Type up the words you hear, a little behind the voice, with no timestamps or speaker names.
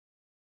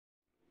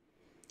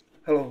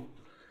Hello.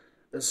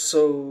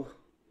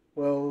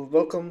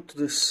 Welcome to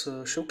this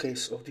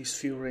showcase of these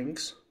few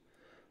rings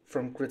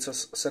from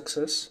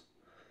Critsucces.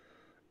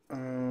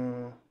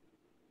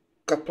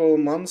 Couple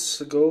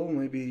months ago,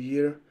 maybe a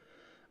year,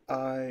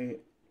 I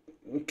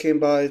came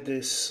by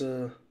this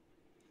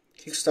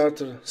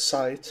Kickstarter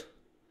site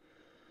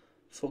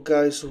for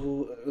guys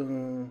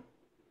who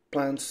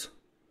plans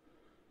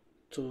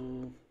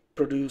to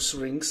produce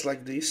rings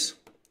like these.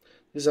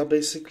 These are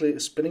basically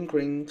spinning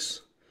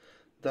rings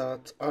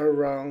that are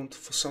around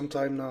for some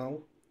time now.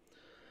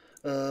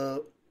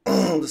 The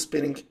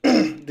spinning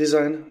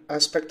design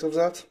aspect of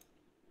that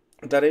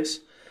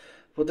is,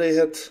 what they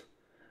had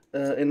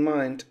in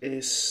mind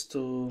is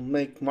to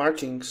make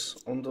markings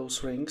on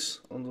those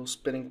rings, on those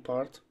spinning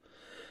part,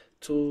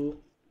 to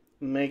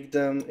make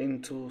them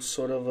into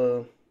sort of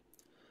a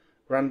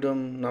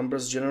random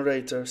numbers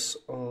generators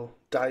or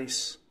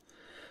dice.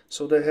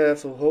 So they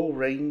have a whole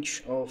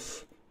range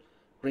of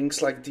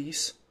rings like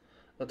these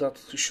that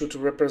should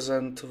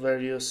represent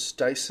various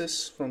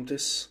dices from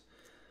this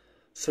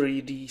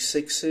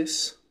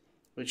 3d6s,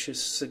 which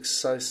is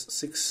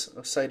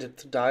six-sided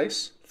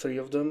dice, 3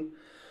 of them,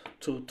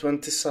 to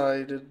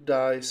 20-sided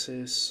dice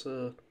is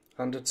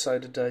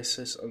 100-sided dice,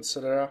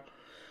 etc.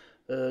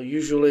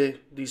 Usually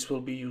these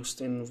will be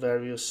used in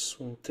various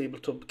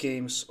tabletop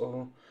games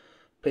or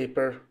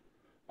paper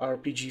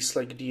RPGs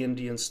like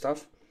D&D and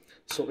stuff.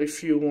 So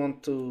if you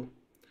want to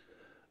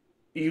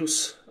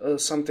use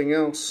something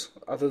else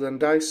other than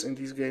dice in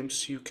these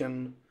games, you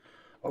can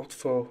opt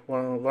for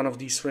one of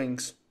these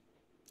rings.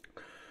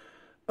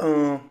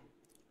 The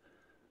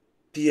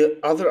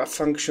other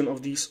function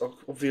of these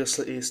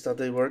obviously is that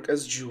they work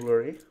as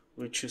jewelry,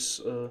 which is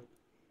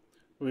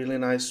really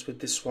nice with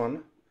this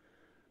one.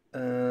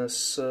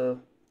 This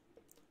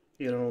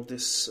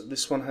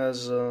one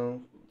has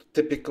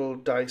typical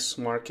dice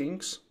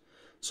markings,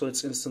 so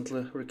it's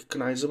instantly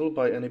recognizable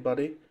by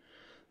anybody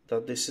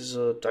that this is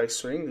a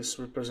dice ring. This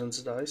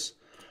represents dice,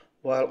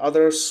 while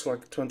others,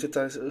 like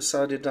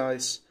 20-sided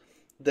dice,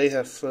 they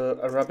have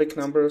Arabic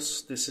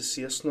numbers. This is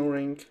yes/no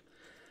ring,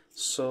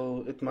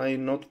 so it might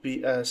not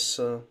be as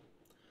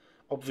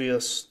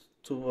obvious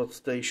to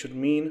what they should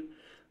mean.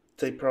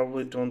 They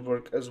probably don't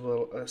work as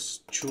well as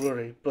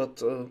jewelry,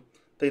 but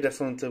they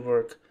definitely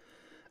work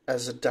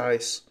as a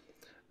dice.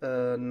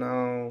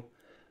 Now,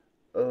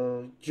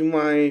 you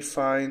might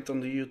find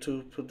on the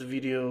YouTube the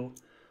video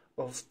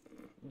of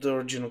the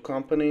original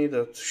company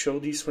that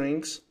showed these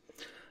rings.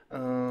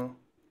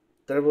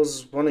 There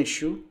was one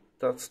issue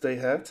that they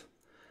had,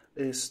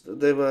 is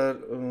they were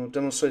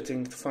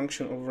demonstrating the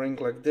function of a ring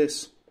like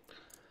this,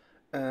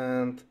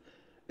 and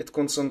it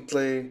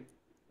constantly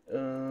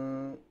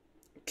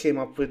came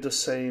up with the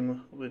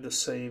same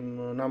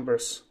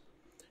numbers.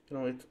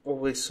 It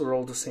always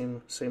rolled the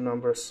same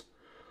numbers,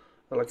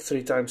 like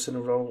 3 times in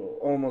a row,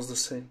 almost the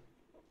same.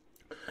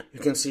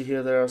 You can see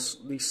here there are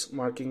these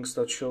markings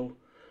that show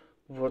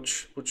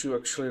what you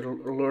actually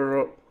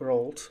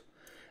rolled,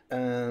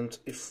 and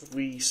if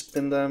we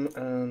spin them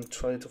and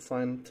try to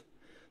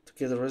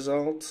get a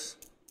result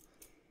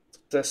to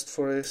test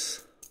for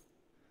this,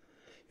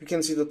 you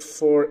can see that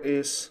 4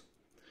 is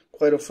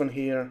quite often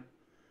here,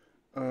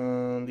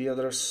 and the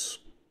others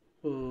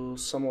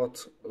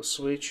somewhat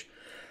switch.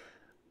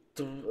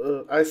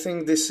 I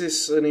think this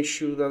is an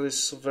issue that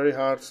is very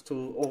hard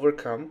to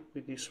overcome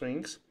with these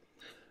rings,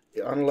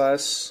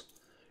 unless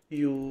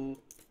you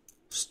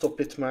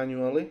stop it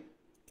manually.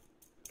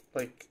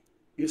 Like,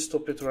 you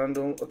stop it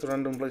at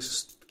random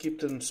places, keep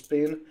them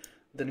spin,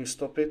 then you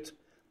stop it.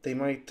 They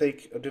might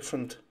take a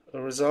different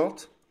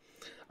result.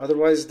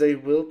 Otherwise they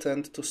will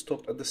tend to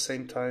stop at the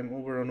same time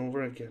over and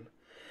over again.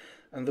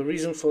 And the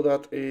reason for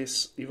that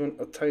is even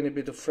a tiny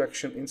bit of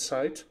friction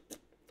inside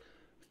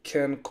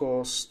can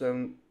cause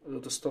them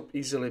to stop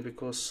easily,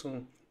 because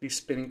these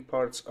spinning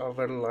parts are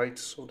very light,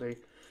 so they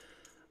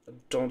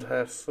don't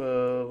have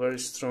very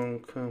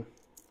strong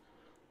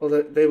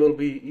they will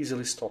be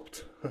easily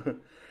stopped.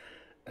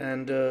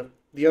 And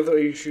the other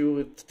issue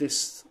with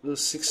this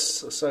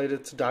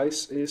 6-sided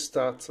dice is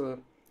that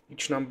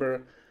each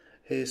number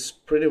is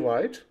pretty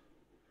wide.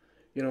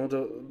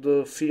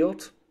 The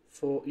field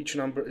for each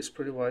number is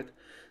pretty wide,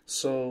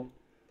 so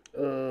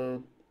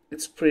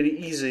it's pretty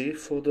easy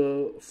for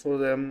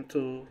them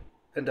to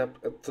end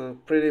up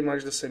at pretty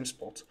much the same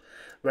spot.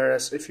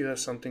 Whereas if you have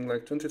something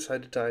like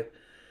 20-sided die,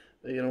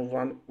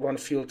 one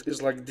field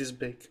is like this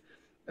big,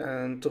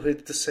 and to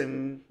hit the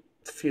same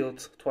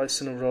field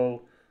twice in a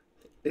row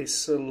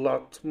is a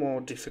lot more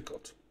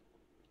difficult.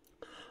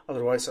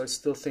 Otherwise, I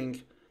still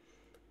think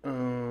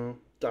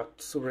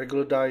that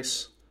regular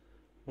dice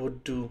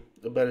would do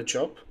a better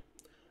job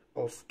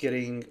of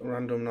getting a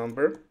random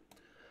number,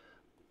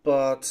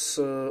 but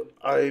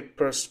I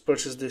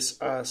purchased this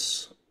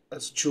as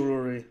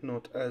jewelry,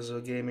 not as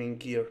a gaming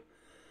gear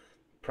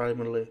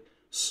primarily,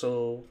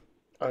 so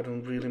I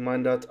don't really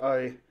mind that.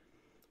 I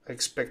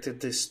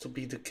expected this to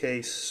be the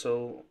case,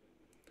 so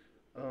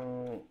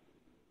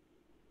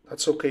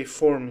that's okay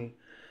for me.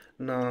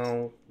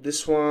 Now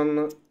this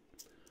one,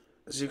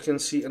 as you can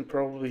see and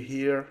probably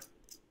hear,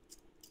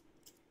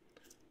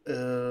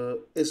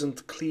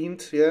 isn't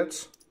cleaned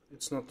yet.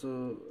 It's not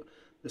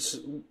this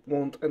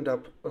won't end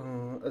up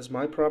as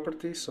my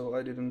property, so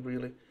I didn't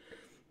really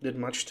did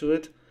much to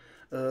it.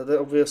 There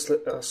obviously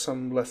are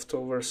some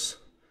leftovers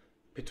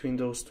between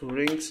those two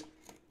rings.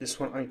 This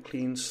one I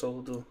cleaned,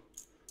 so the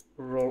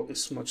roll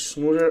is much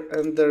smoother,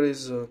 and there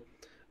is a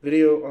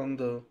video on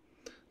the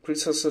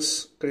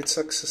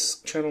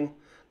Critsucces channel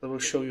that will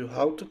show you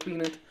how to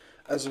clean it.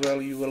 As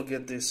well, you will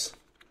get this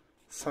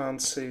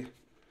fancy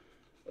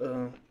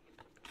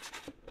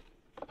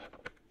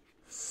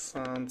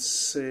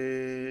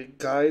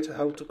guide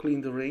how to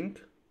clean the ring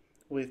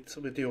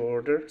with your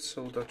order,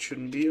 so that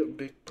shouldn't be a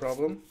big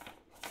problem.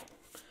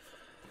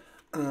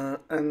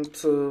 And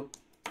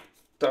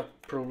that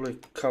probably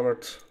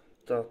covered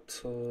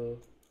that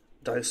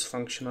dice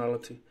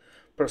functionality.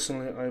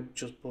 Personally, I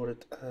just bought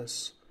it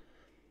as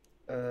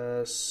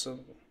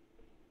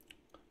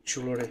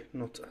jewelry,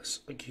 not as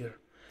a gear.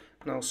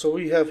 Now, so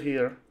we have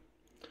here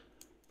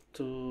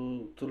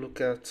to look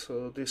at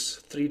this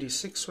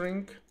 3d6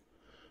 ring,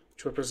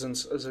 which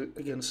represents, as I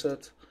again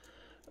said,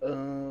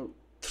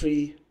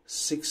 3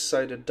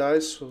 6-sided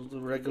dice, so the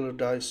regular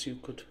dice you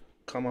could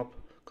come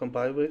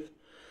by with.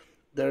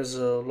 There's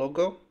a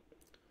logo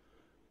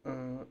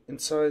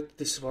inside.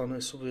 This one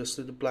is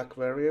obviously the black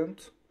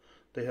variant.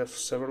 They have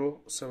several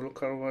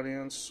color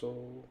variants,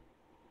 so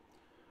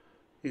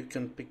you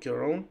can pick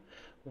your own.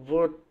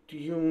 What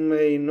you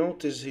may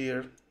notice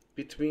here,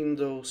 between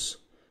those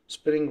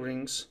spinning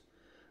rings,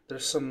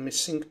 there's some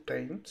missing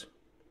paint.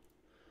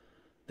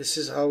 This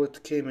is how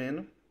it came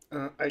in.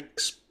 I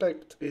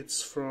expect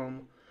it's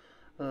from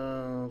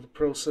the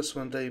process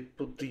when they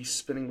put these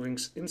spinning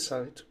rings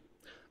inside,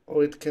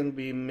 or it can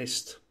be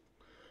missed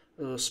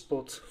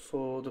spot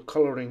for the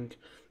coloring.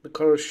 The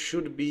color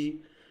should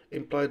be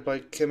implied by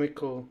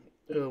chemical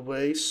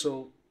ways,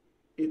 so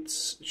it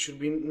should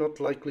be not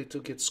likely to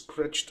get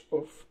scratched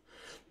off.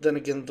 Then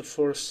again, the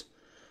force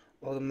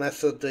or the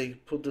method they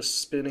put the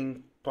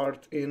spinning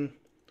part in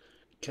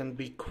can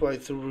be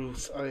quite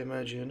rude, I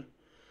imagine.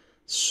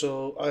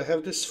 So I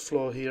have this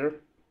flaw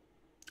here,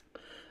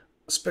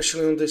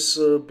 especially on this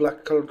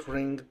black colored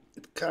ring.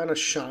 It kind of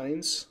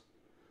shines,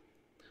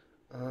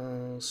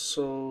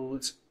 so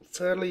it's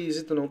fairly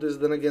easy to notice.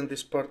 Then again,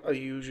 this part I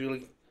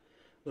usually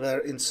wear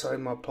inside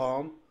my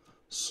palm,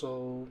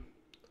 so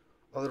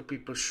other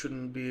people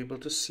shouldn't be able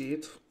to see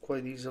it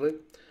quite easily.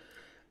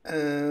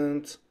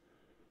 And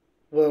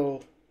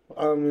well,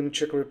 I'm in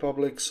Czech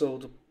Republic, so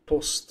the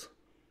post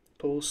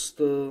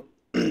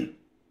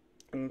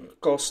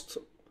cost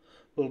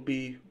will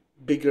be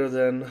bigger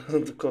than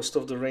the cost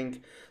of the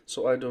ring,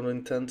 so I don't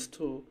intend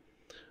to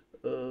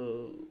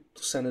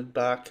send it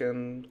back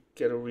and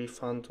get a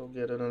refund or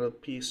get another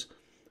piece,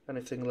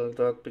 anything like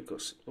that,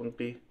 because it would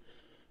be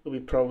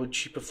probably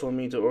cheaper for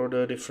me to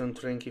order a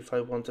different ring if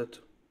I wanted to.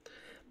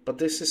 But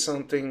this is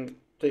something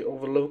they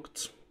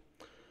overlooked.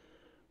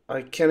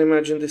 I can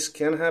imagine this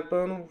can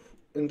happen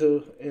in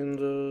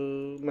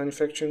the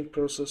manufacturing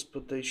process,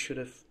 but they should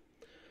have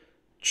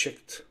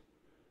checked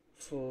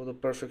for the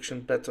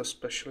perfection better,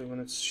 especially when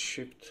it's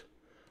shipped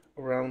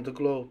around the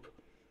globe.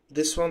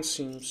 This one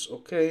seems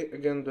okay.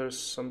 Again, there's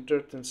some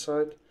dirt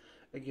inside.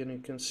 Again, you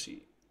can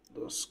see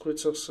the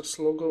Critsucces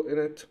logo in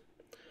it.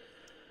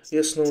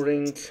 Yes, no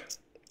ring.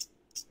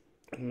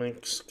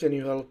 Can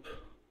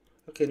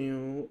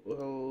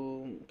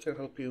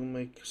help you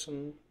make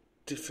some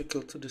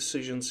difficult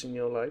decisions in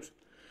your life.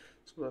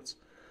 So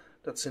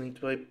that's a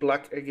neat way.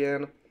 Black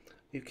again.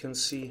 You can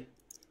see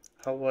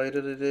how wide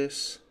it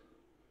is.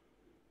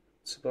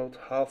 It's about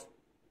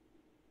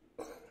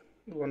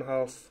one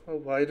half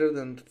wider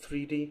than the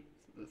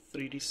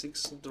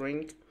 3D6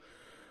 ring.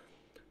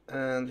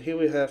 And here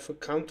we have a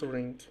counter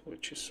ring,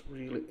 which is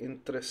really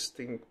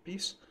interesting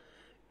piece.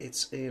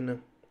 It's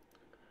in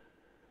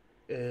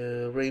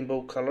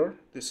rainbow color.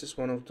 This is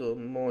one of the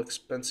more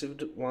expensive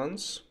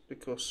ones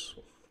because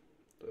of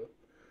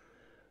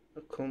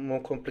the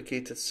more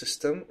complicated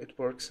system it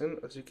works in.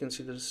 As you can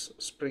see, there's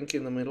a spring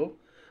in the middle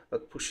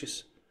that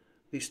pushes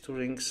these two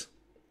rings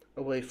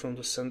away from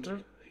the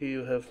center. Here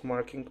you have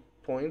marking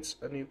points,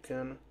 and you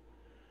can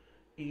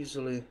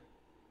easily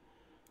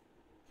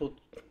put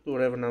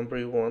whatever number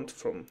you want,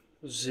 from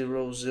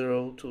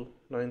 00 to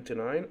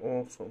 99,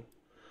 or from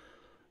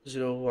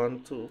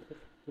 01 to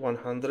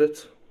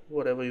 100,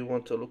 whatever you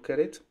want to look at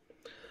it.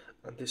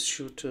 And this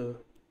should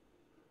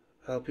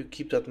help you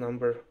keep that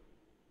number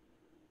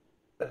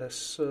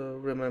as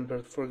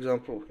remembered. For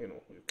example,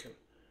 you can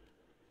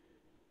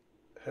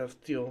have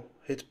your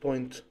hit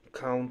point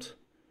count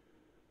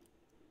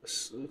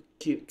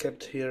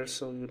kept here,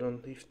 so you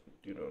don't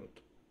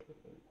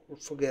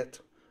forget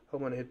how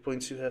many hit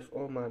points you have,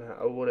 or mana,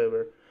 or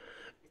whatever.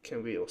 It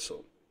can be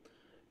also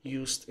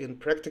used in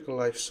practical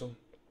life. So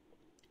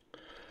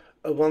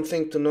one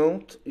thing to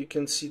note, you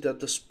can see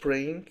that the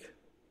spring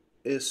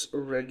is a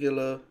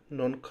regular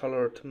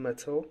non-colored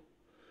metal,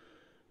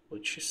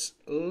 which is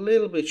a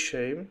little bit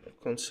shame,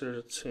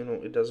 considered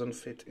it doesn't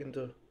fit in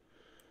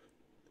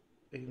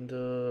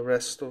the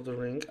rest of the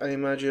ring. I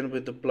imagine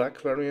with the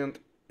black variant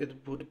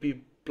it would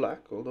be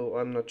black, although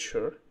I'm not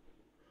sure.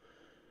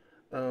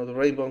 The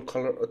rainbow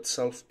color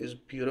itself is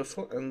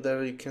beautiful, and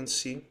there you can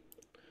see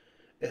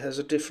it has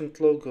a different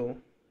logo,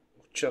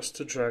 just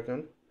a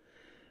dragon.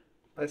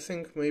 I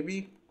think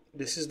maybe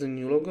this is the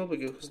new logo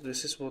because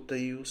this is what they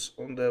use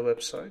on their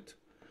website,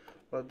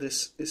 but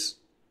this is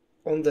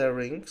on their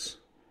rings.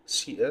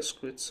 CS,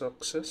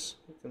 Critsucces,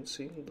 you can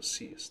see the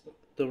C is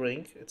the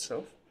ring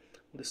itself,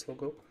 this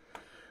logo.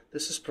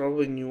 This is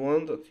probably a new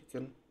one that you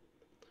can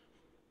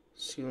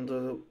see on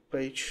the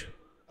page,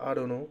 I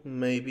don't know,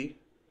 maybe.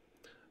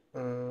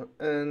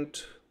 And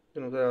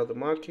you know, there are the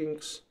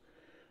markings.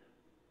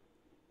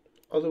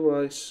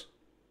 Otherwise,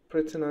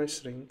 pretty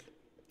nice ring.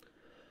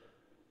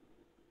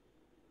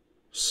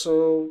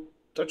 So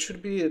that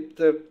should be it.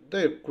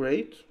 They're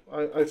great.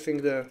 I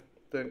think they're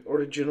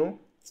original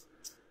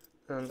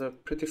and they're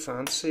pretty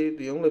fancy.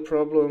 The only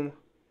problem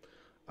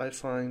I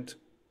find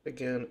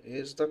again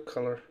is the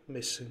color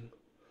missing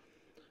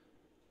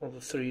on the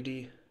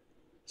 3D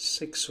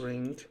 6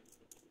 ring.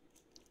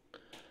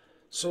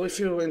 So if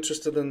you're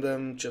interested in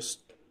them, just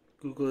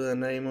Google their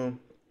name.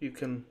 You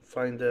can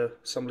find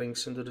some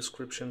links in the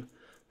description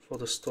for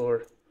the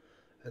store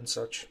and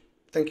such.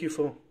 Thank you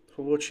for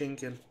watching,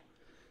 and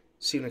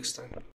see you next time.